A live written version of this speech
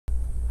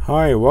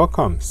Hi,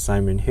 welcome.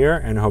 Simon here,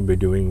 and I hope you're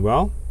doing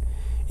well.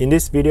 In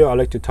this video, I'd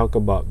like to talk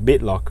about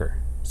Bitlocker.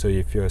 So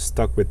if you're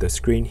stuck with the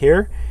screen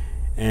here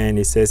and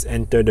it says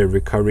enter the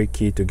recovery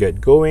key to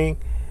get going,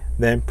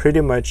 then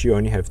pretty much you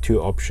only have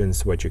two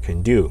options what you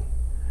can do.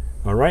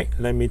 All right,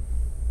 let me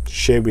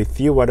share with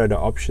you what are the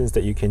options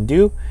that you can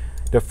do.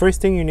 The first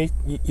thing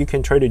you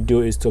can try to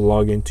do is to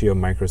log into your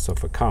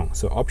Microsoft account.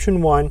 So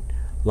option one,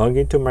 log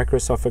into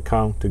Microsoft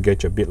account to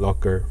get your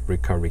Bitlocker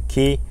recovery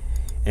key,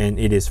 and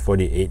it is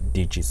 48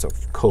 digits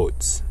of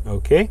codes.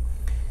 Okay,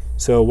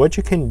 so what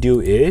you can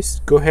do is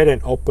go ahead and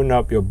open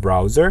up your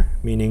browser,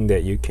 meaning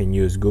that you can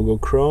use Google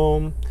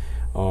Chrome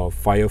or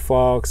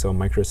Firefox or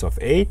Microsoft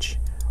Edge.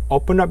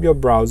 Open up your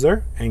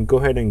browser and go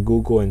ahead and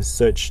Google and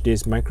search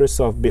this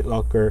Microsoft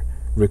Bitlocker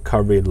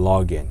recovery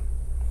login.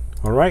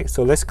 All right,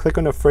 so let's click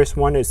on the first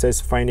one. It says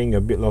finding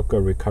your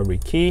Bitlocker recovery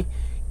key.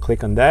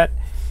 Click on that,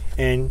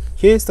 and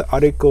here's the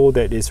article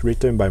that is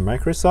written by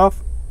Microsoft.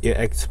 It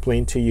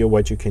explains to you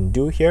what you can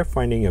do here,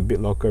 finding a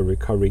Bitlocker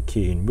recovery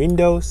key in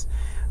Windows.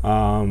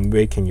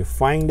 Where can you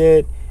find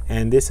it?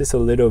 And this is a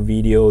little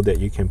video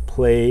that you can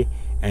play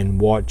and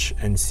watch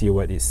and see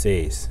what it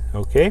says.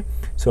 Okay,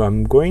 so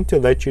I'm going to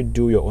let you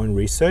do your own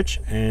research,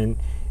 and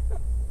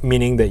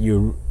meaning that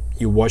you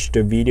watch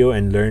the video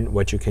and learn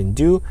what you can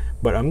do.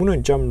 But I'm going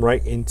to jump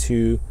right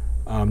into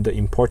the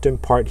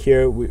important part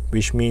here,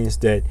 which means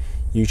that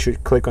you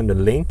should click on the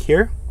link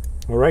here.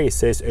 All right, it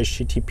says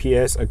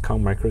https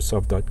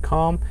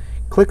accountmicrosoft.com.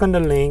 Click on the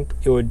link.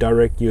 It will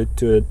direct you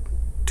to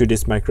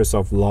this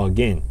Microsoft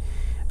login.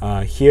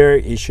 Here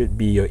it should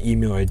be your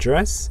email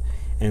address,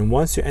 and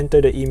once you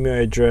enter the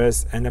email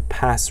address and a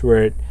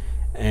password,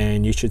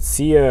 and you should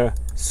see a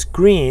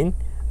screen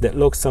that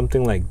looks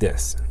something like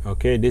this.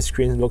 Okay, this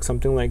screen looks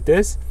something like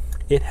this.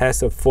 It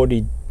has a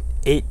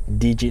 48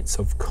 digits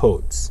of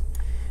codes.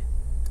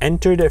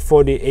 Enter the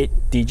 48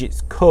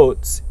 digits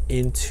codes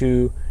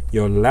into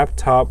your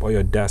laptop or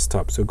your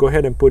desktop. So go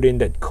ahead and put in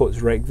that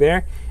codes right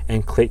there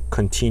and click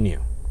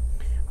continue.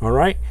 All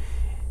right,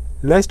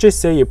 let's just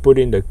say you put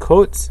in the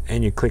codes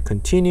and you click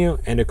continue,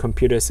 and the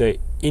computer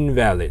say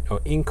invalid or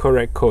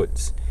incorrect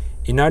codes.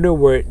 In other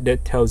words,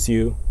 that tells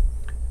you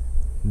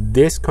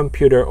this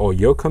computer or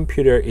your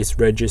computer is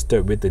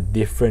registered with a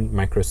different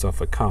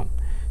Microsoft account.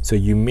 So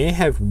you may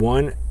have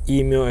one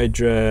email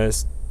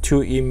address,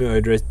 two email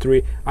address,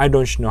 three. I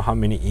don't know how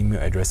many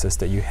email addresses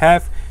that you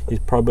have.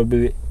 It's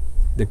probably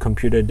the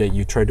computer that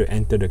you try to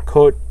enter the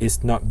code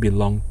is not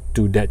belong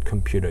to that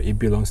computer. It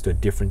belongs to a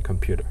different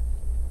computer.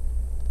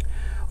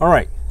 All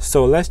right,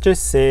 so let's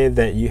just say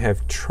that you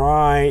have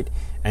tried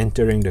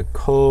entering the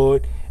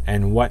code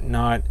and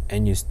whatnot,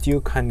 and you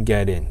still can't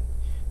get in.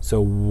 So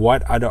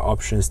what other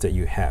options that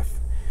you have?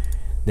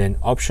 Then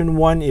option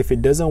one, if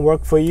it doesn't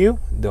work for you,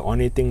 the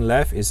only thing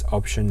left is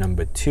option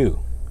number two.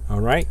 All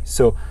right,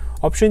 so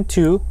option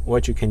two,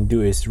 what you can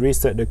do is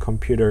reset the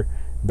computer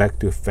back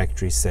to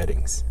factory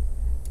settings.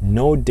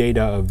 No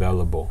data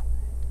available,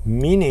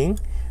 meaning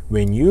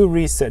when you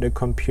reset the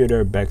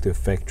computer back to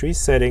factory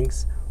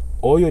settings,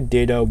 all your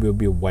data will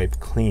be wiped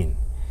clean.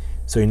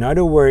 So in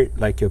other words,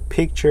 like your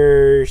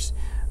pictures,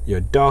 your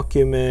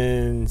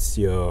documents,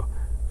 your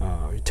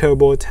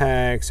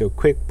TurboTax, your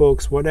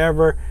QuickBooks,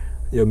 whatever,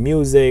 your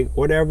music,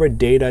 whatever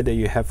data that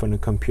you have on the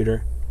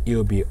computer, it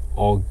will be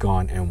all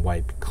gone and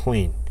wiped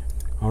clean.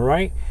 All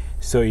right,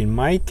 so in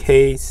my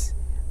case,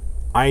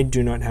 I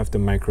do not have the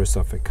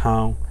Microsoft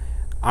account.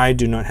 I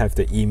do not have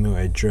the email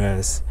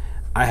address.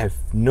 I have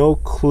no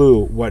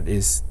clue what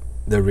is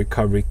the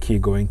recovery key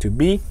going to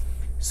be.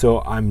 So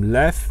I'm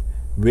left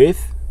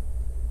with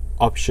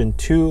option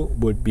two,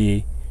 would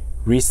be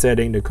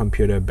resetting the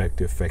computer back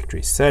to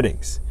factory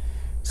settings.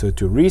 So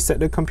to reset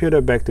the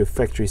computer back to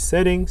factory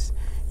settings,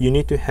 you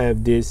need to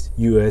have this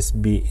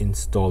USB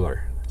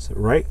installer. So,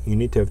 right, you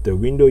need to have the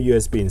Windows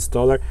USB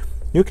installer.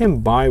 You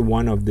can buy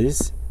one of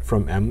these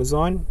from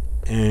Amazon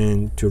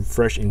and to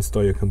fresh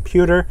install your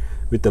computer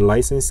with the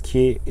license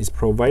key is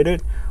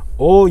provided,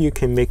 or you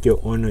can make your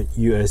own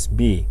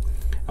USB.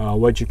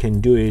 What you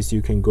can do is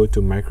you can go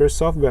to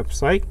Microsoft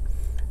website,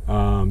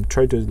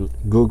 try to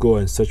Google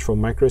and search for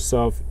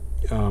Microsoft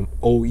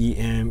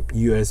OEM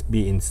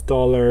USB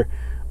installer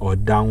or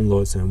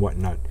downloads and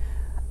whatnot.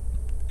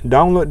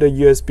 Download the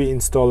USB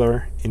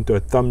installer into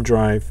a thumb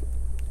drive,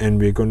 and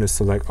we're going to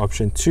select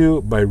option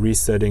two by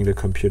resetting the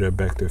computer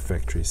back to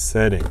factory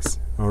settings.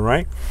 All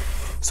right,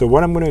 so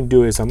what I'm going to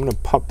do is I'm going to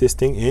pop this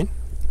thing in.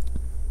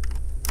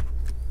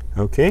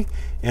 Okay,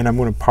 and I'm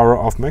going to power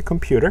off my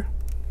computer.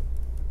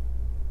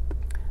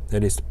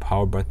 That is the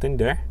power button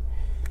there,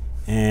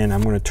 and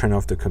I'm going to turn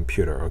off the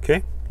computer.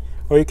 Okay,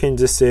 or you can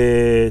just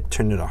say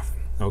turn it off.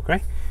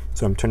 Okay,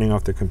 so I'm turning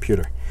off the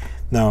computer.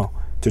 Now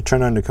to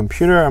turn on the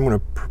computer, I'm going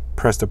to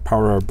press the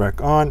power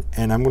back on,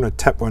 and I'm going to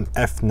tap on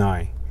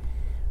F9.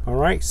 All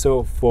right,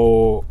 so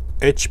for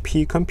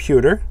HP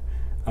computer,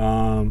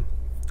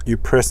 you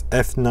press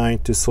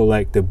F9 to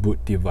select the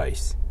boot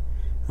device.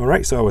 All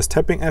right, so I was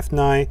tapping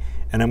F9,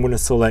 and I'm going to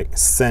select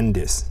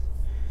SanDisk.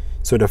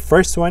 So the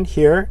first one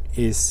here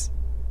is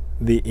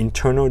the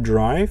internal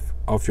drive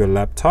of your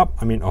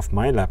laptop, of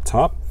my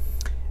laptop,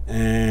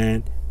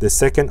 and the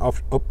second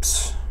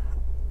oops,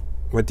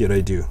 what did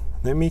I do?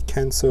 Let me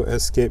cancel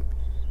escape.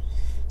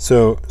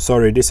 So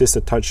sorry, this is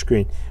the touch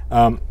screen.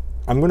 I'm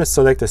going to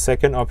select the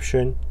second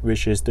option,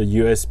 which is the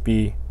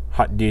USB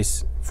hard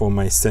disk for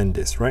my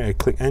SanDisk, right? I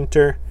click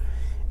enter,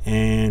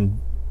 and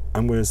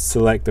I'm going to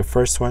select the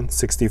first one,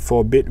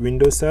 64-bit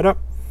Windows setup,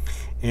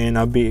 and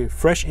I'll be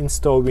fresh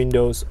install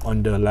Windows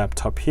on the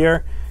laptop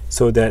here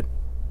so that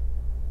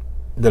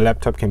the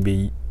laptop can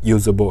be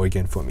usable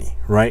again for me,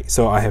 right?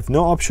 So I have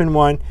no option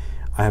 1,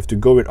 I have to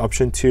go with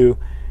option 2.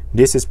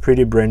 This is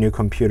pretty brand new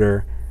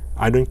computer.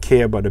 I don't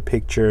care about the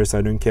pictures,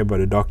 I don't care about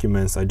the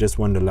documents, I just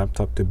want the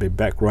laptop to be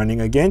back running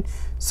again.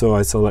 So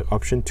I select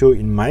option 2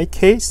 in my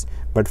case,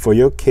 but for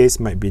your case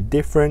might be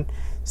different.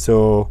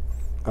 So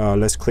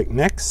let's click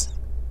next.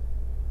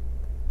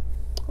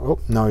 Oh,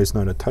 now it's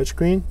not a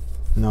touchscreen.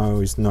 Now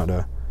it's not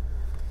a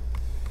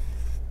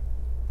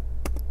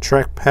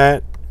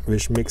trackpad,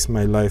 which makes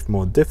my life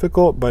more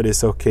difficult, but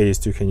it's okay, you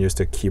still can use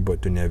the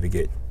keyboard to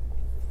navigate.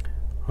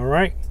 All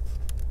right.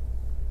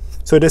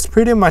 So that's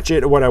pretty much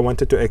it, what I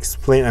wanted to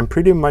explain. I'm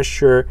pretty much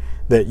sure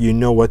that you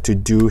know what to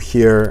do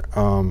here.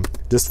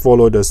 Just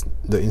follow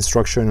the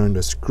instruction on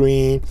the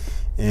screen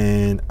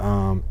and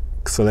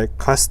select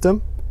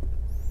custom.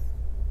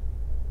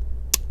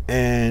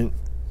 And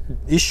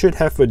it should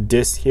have a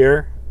disk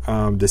here,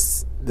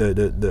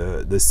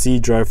 the C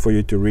drive for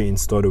you to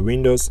reinstall the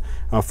Windows.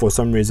 For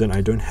some reason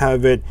I don't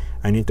have it.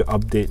 I need to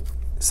update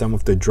some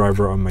of the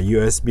driver on my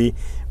USB,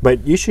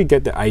 but you should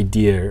get the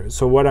idea.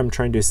 So what I'm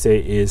trying to say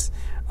is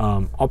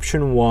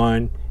option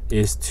 1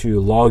 is to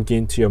log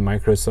into your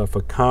Microsoft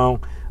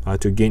account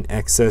to gain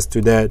access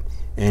to that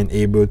and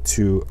able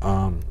to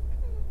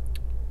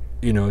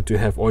to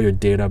have all your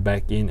data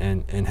back in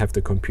and have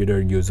the computer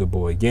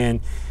usable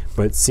again.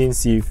 But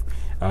since if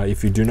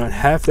you do not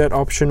have that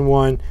option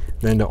 1,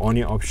 then the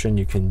only option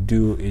you can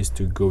do is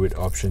to go with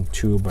option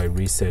 2 by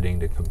resetting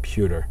the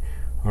computer.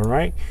 All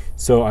right,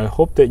 so I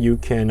hope that you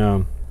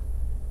can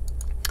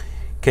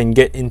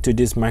get into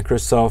this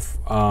Microsoft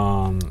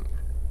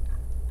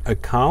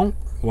account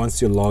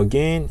once you log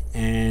in,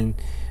 and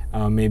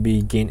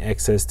maybe gain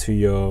access to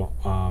your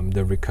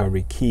the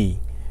recovery key.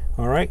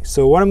 All right,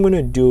 so what I'm going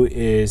to do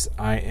is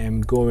I am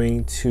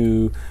going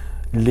to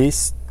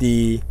list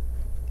the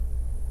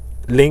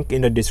link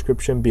in the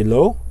description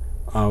below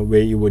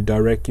where it will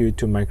direct you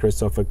to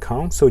Microsoft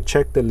account. So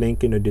check the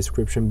link in the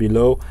description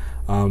below.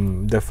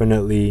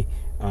 Definitely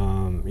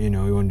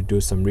you want to do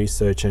some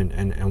research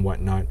and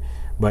whatnot.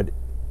 But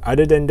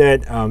other than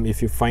that,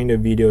 if you find the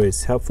video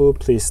is helpful,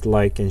 please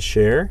like and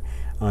share.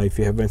 If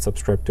you haven't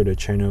subscribed to the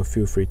channel,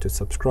 feel free to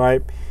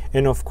subscribe.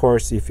 And of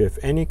course, if you have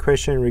any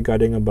question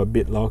regarding about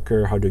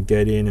Bitlocker, how to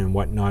get in and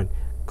whatnot,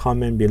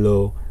 comment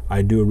below.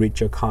 I do read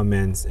your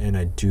comments, and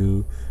I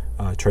do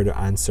try to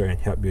answer and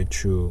help you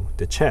through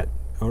the chat.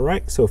 All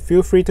right, so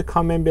feel free to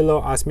comment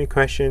below, ask me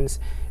questions,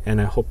 and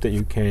I hope that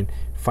you can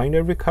find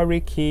a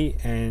recovery key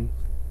and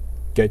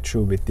get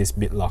through with this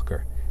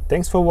Bitlocker.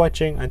 Thanks for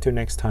watching. Until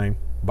next time,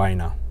 bye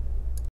now.